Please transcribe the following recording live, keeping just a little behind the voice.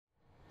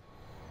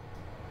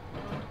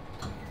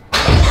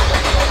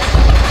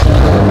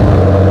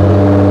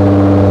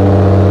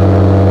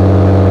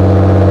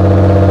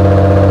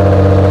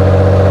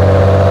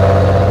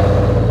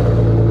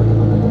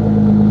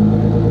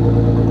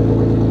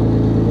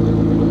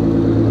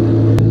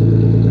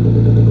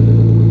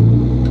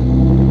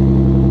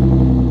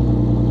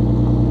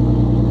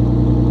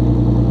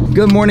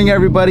Good morning,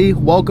 everybody.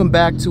 Welcome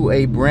back to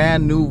a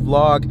brand new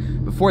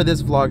vlog. Before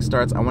this vlog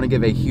starts, I want to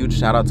give a huge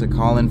shout out to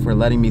Colin for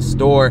letting me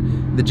store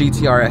the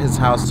GTR at his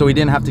house so he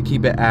didn't have to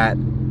keep it at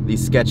the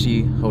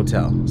sketchy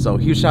hotel. So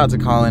huge shout out to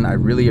Colin. I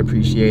really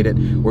appreciate it.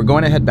 We're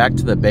going to head back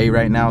to the bay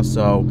right now.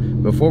 So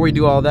before we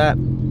do all that,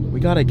 we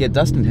got to get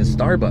Dustin his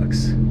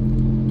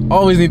Starbucks.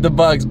 Always need the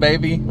bugs,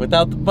 baby.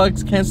 Without the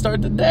bugs, can't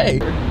start the day.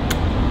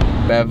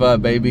 Bev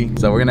up, baby.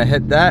 So we're going to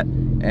hit that.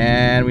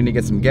 And we need to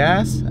get some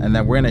gas, and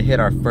then we're gonna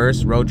hit our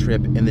first road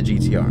trip in the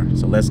GTR.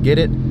 So let's get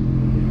it.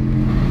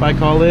 Bye,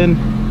 Colin.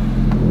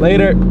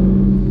 Later.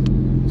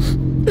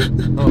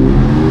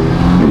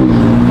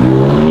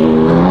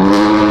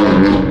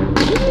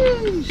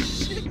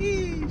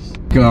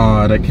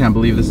 God, I can't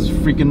believe this is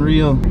freaking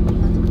real.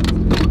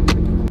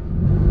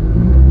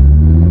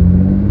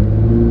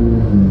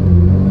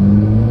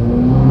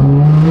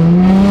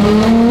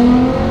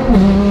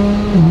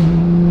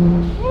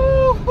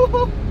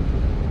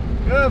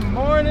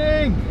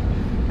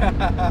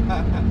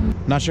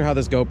 Not sure how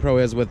this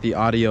GoPro is with the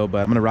audio, but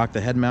I'm gonna rock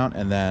the head mount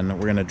and then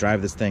we're gonna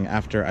drive this thing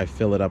after I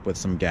fill it up with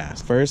some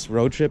gas. First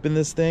road trip in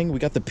this thing. We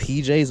got the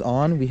PJs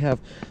on, we have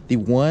the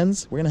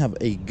ones. We're gonna have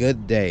a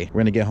good day.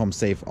 We're gonna get home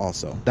safe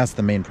also. That's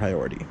the main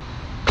priority.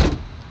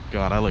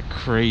 God, I look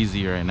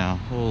crazy right now.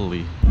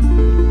 Holy.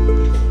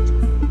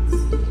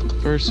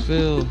 First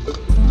fill.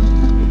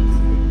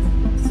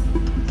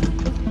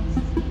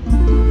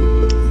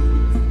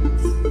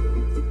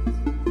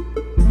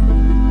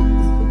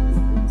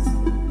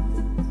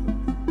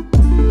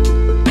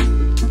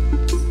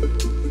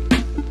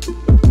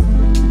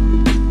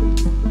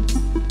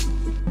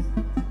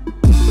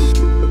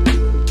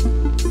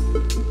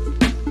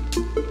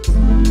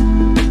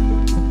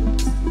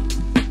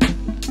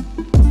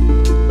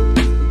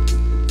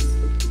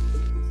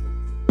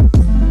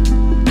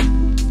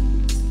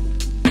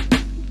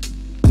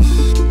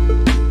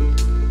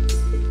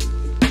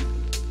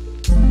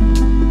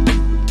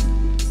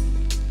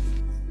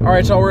 All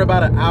right, y'all, we're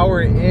about an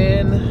hour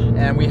in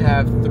and we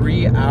have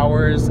 3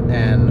 hours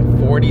and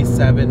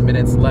 47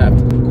 minutes left.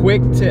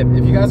 Quick tip,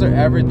 if you guys are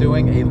ever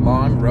doing a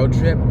long road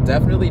trip,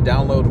 definitely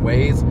download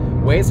Waze.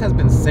 Waze has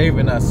been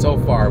saving us so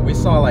far. We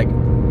saw like,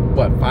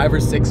 what, 5 or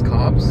 6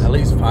 cops? At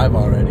least 5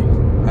 already.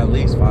 At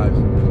least 5.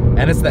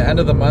 And it's the end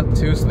of the month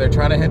too, so they're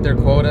trying to hit their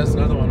quotas.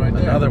 Another one right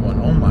there. Another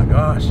one, oh my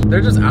gosh.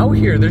 They're just out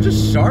here, they're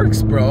just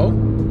sharks, bro.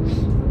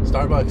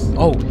 Starbucks.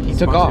 Oh, he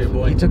took off,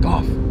 he took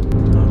off.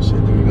 Oh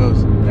shit, there he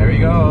goes. There he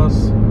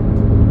goes.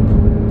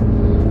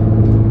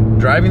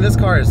 Driving this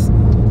car is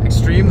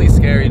extremely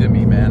scary to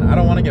me, man. I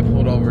don't want to get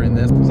pulled over in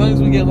this. As long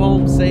as we get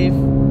home safe,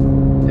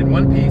 in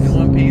one piece. In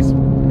one piece,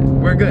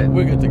 we're good.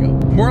 We're good to go.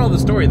 Moral of the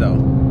story though,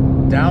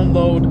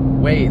 download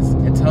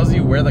Waze. It tells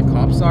you where the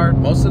cops are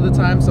most of the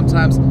time.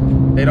 Sometimes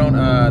they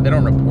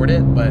don't report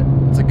it, but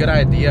it's a good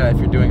idea if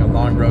you're doing a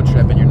long road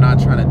trip and you're not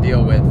trying to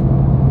deal with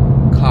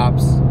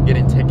cops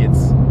getting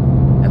tickets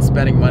and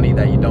spending money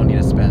that you don't need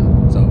to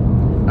spend. So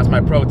that's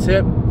my pro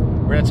tip.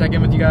 We're gonna check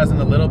in with you guys in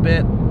a little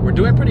bit. We're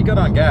doing pretty good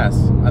on gas.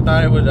 I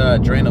thought it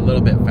would drain a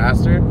little bit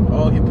faster.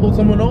 Oh, he pulled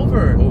someone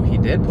over. Oh, he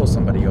did pull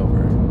somebody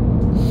over.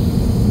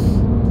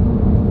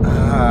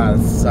 Ah,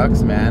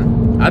 sucks,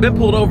 man. I've been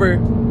pulled over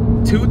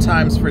 2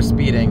 times for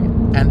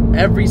speeding, and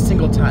every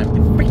single time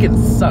it freaking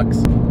sucks.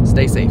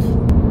 Stay safe.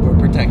 For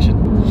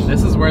protection.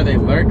 This is where they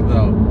lurk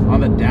though,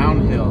 on the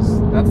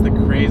downhills. That's the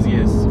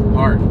craziest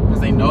part, because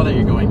they know that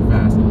you're going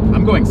fast.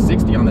 I'm going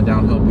 60 on the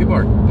downhill. People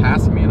are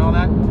passing me and all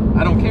that.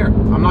 I don't care.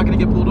 I'm not gonna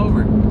get pulled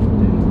over.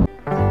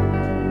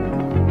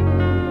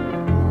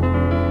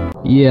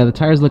 Yeah, the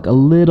tires look a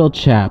little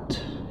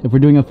chapped. If we're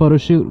doing a photo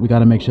shoot, we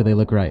gotta make sure they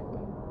look right.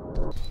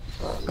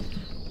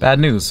 Bad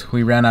news,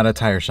 we ran out of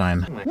tire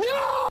shine. No!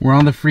 We're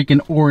on the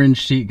freaking orange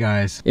sheet,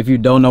 guys. If you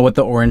don't know what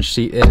the orange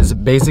sheet is,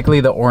 basically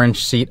the orange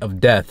sheet of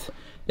death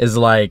is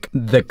like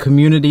the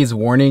community's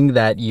warning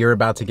that you're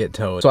about to get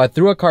towed. So I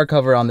threw a car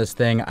cover on this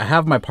thing. I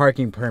have my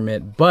parking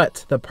permit,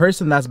 but the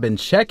person that's been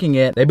checking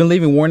it, they've been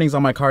leaving warnings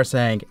on my car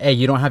saying, hey,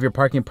 you don't have your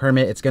parking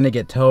permit, it's gonna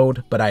get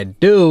towed. But I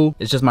do,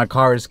 it's just my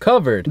car is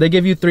covered. They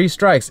give you 3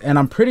 strikes, and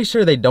I'm pretty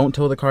sure they don't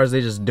tow the cars,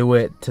 they just do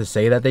it to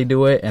say that they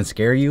do it and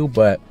scare you,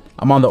 but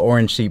I'm on the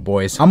orange sheet,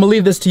 boys. I'm gonna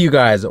leave this to you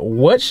guys.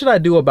 What should I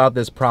do about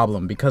this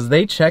problem? Because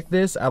they check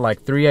this at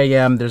like 3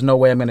 a.m. There's no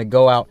way I'm gonna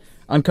go out,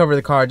 uncover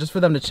the car just for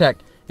them to check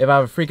if I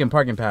have a freaking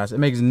parking pass. It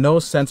makes no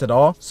sense at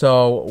all.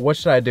 So what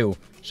should I do?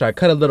 Should I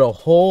cut a little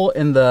hole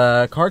in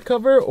the car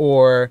cover,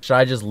 or should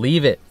I just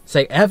leave it?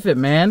 Say, F it,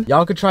 man.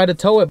 Y'all could try to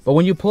tow it, but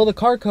when you pull the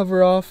car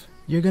cover off,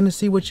 you're gonna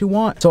see what you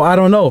want. So I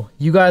don't know.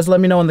 You guys let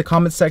me know in the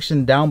comment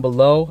section down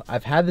below.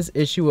 I've had this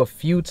issue a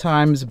few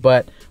times,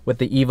 but with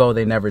the Evo,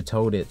 they never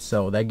towed it.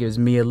 So that gives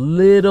me a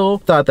little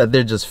thought that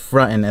they're just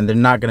fronting and they're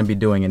not gonna be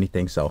doing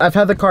anything. So I've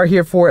had the car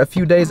here for a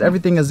few days.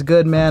 Everything is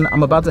good, man.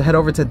 I'm about to head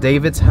over to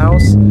David's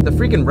house. The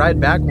freaking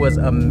ride back was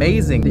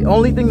amazing. The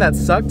only thing that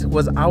sucked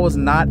was I was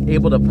not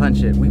able to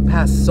punch it. We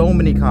passed so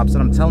many cops,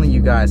 and I'm telling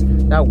you guys,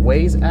 that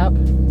Waze app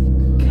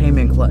came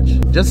in clutch.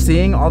 Just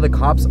seeing all the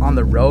cops on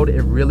the road,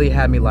 it really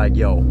had me like,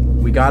 yo,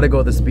 we gotta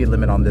go the speed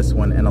limit on this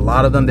one. And a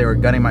lot of them, they were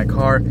gunning my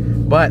car.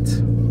 but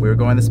we were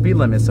going the speed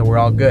limit, so we're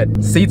all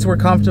good. Seats were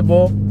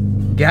comfortable.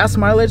 Gas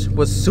mileage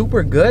was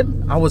super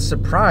good. I was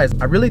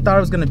surprised. I really thought it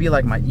was gonna be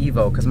like my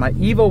Evo, because my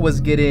Evo was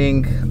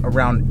getting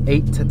around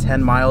 8 to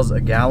 10 miles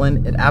a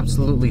gallon. It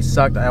absolutely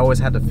sucked. I always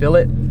had to fill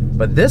it.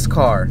 But this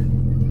car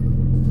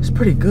is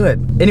pretty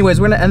good.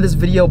 Anyways, we're gonna end this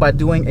video by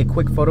doing a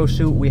quick photo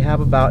shoot. We have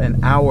about an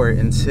hour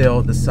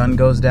until the sun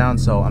goes down,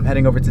 so I'm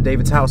heading over to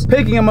David's house,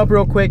 picking him up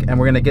real quick, and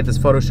we're gonna get this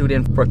photo shoot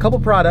in for a couple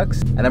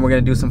products, and then we're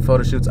gonna do some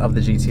photo shoots of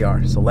the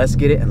GTR. So let's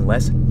get it and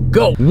let's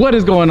go. What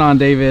is going on,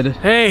 David?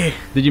 Hey.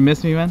 Did you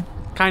miss me, man?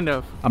 Kind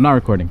of. I'm not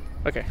recording.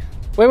 Okay.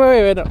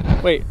 Wait. No.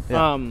 Wait.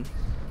 Yeah.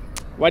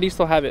 Why do you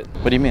still have it?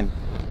 What do you mean?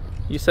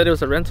 You said it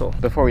was a rental.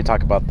 Before we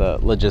talk about the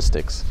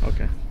logistics.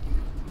 Okay.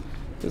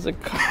 There's a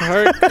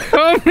car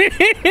coming.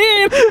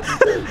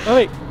 Oh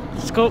wait.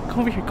 Just come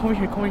over here. Come over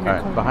here. All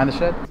right, behind the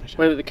shed?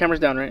 Wait, the camera's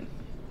down, right?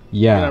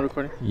 Yeah. You're not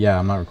recording? Yeah,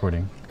 I'm not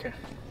recording. Okay.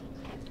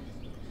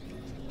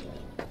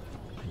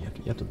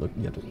 You have to look.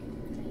 You have to.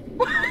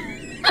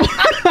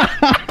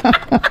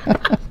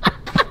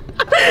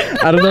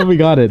 I don't know if we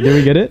got it. Did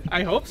we get it?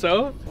 I hope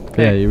so.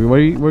 Yeah. What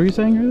were you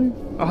saying earlier?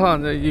 Oh, hold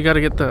on. You gotta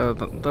get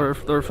the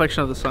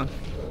reflection of the sun.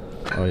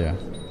 Oh yeah,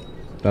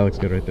 that looks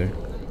good right there.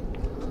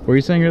 What were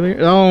you saying earlier?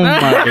 Oh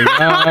my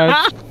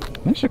gosh.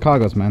 Nice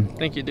Chicago's, man.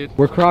 Thank you, dude.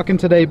 We're crocking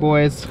today,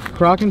 boys.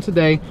 Crocking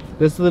today.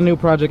 This is the new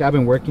project I've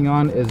been working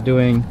on, is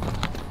doing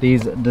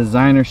these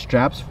designer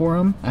straps for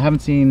them. I haven't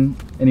seen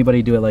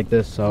anybody do it like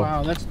this, so.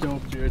 Wow, that's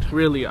dope, dude.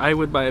 Really, I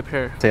would buy a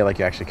pair. Say it like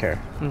you actually care.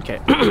 Okay.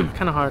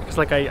 Kind of hard, because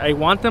like I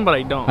want them, but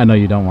I don't. I know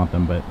you don't want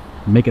them, but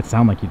make it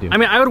sound like you do. I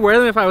mean, I would wear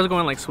them if I was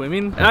going like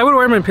swimming. And I would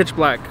wear them in pitch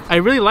black. I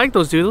really like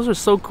those, dude. Those are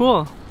so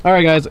cool. All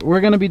right, guys,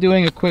 we're gonna be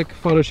doing a quick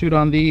photo shoot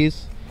on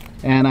these,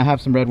 and I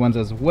have some red ones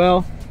as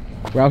well.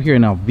 We're out here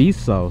in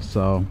Alviso,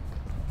 so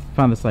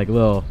found this like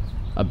little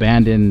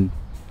abandoned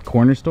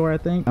corner store, I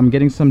think. I'm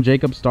getting some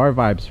Jacob Star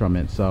vibes from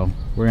it, so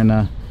we're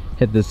gonna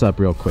hit this up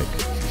real quick.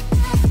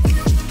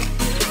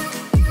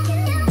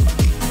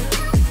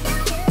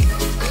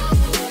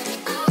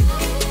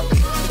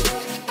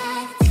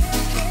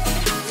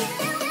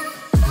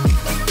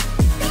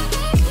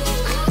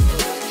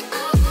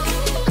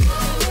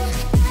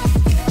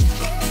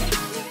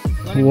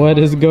 What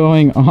is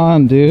going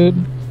on, dude?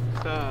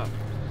 What's up?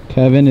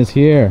 Kevin is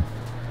here.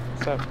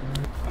 What's up?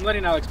 I'm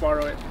letting Alex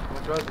borrow it.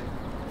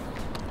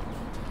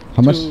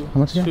 How much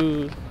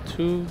again?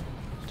 Too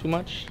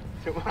much?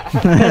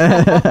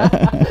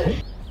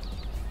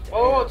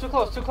 Oh, too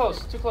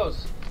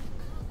close.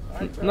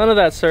 None of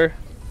that, sir.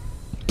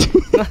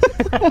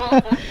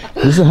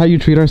 This is how you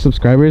treat our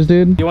subscribers,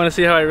 dude? You want to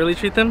see how I really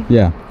treat them?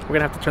 Yeah. We're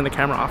gonna have to turn the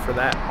camera off for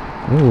that.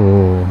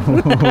 Oh.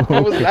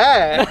 What was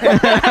that?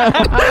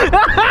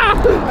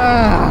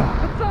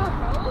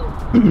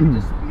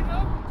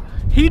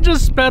 He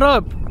just sped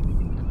up.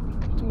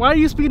 Why are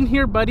you speeding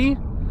here, buddy?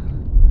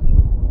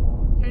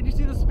 Can't you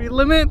see the speed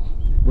limit?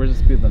 Where's the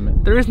speed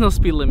limit? There is no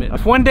speed limit.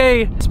 If one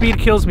day speed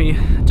kills me,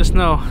 just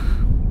know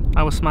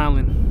I was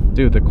smiling.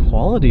 Dude, the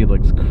quality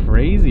looks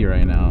crazy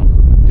right now.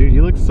 Dude,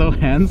 you look so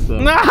handsome.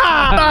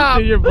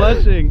 Dude, you're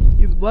blushing.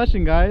 He's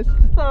blushing, guys.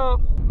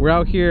 Stop. We're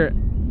out here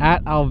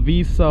at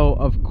Alviso,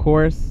 of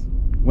course.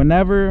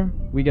 Whenever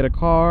we get a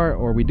car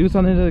or we do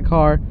something to the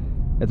car,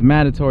 it's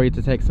mandatory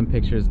to take some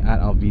pictures at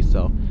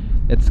Alviso.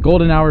 It's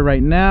golden hour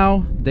right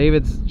now.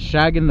 David's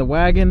shagging the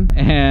wagon,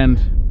 and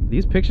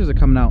these pictures are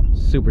coming out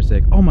super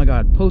sick. Oh my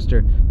god,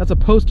 poster. That's a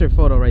poster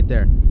photo right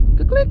there.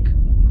 Good click.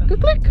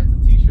 Good click. That's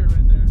a t-shirt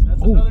right there.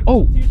 That's another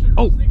cool t-shirt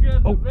from Sneakerhead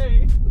in the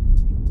Bay.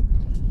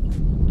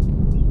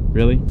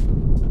 Really?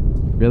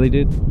 Really,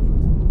 dude?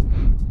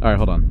 All right,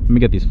 hold on. Let me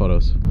get these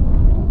photos.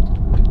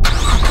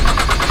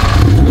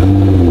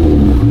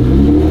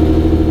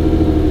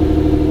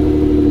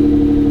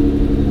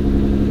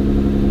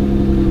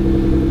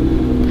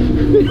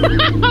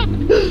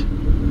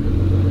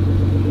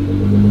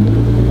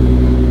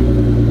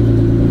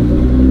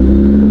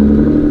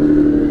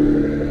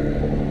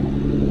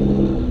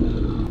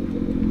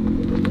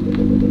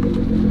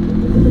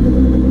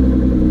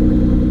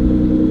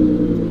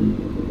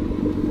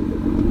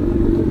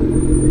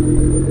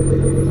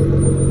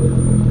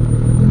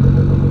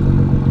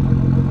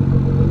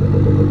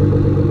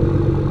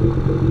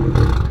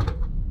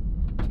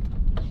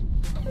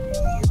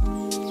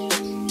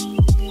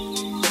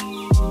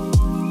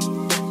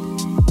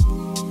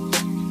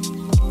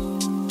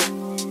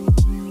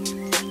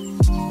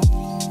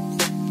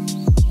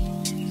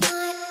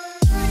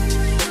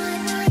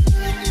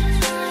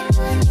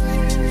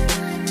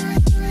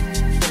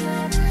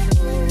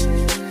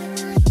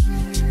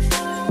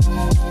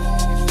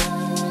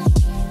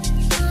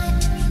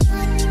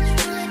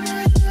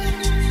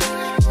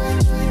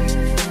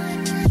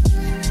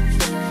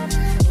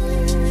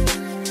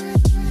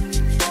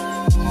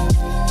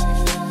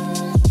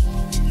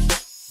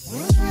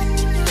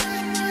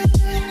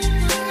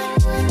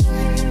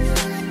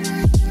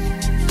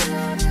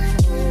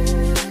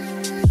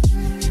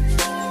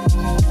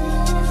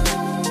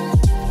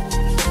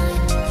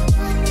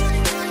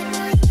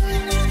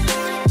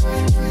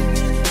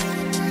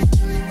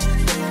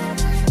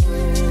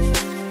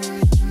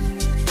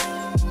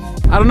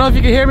 don't know if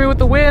you can hear me with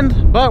the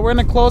wind, but we're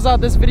gonna close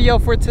out this video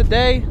for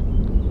today.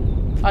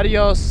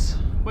 Adios.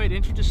 Wait,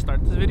 didn't you just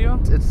start this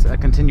video? It's a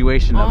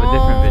continuation of a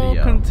different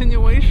video.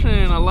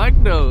 Continuation. I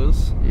like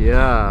those.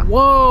 Yeah.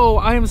 Whoa,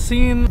 I am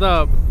seeing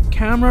the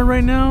camera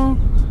right now.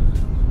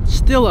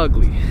 Still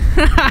ugly.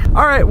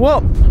 All right,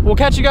 well, we'll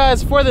catch you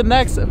guys for the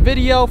next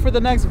video, for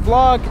the next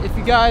vlog. If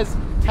you guys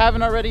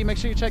haven't already, make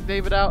sure you check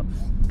David out.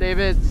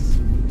 David's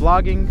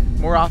vlogging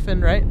more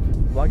often, right?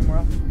 Vlogging more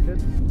often,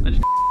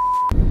 good?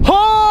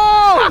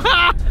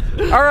 Oh!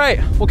 All right,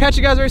 we'll catch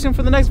you guys very soon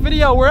for the next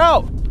video. We're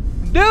out.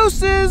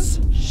 Deuces.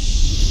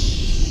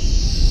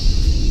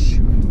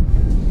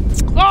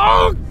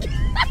 Oh!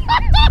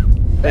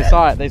 They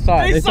saw it. They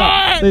saw it. They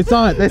saw it. They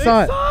saw it. They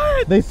saw it. They saw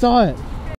it. They saw it.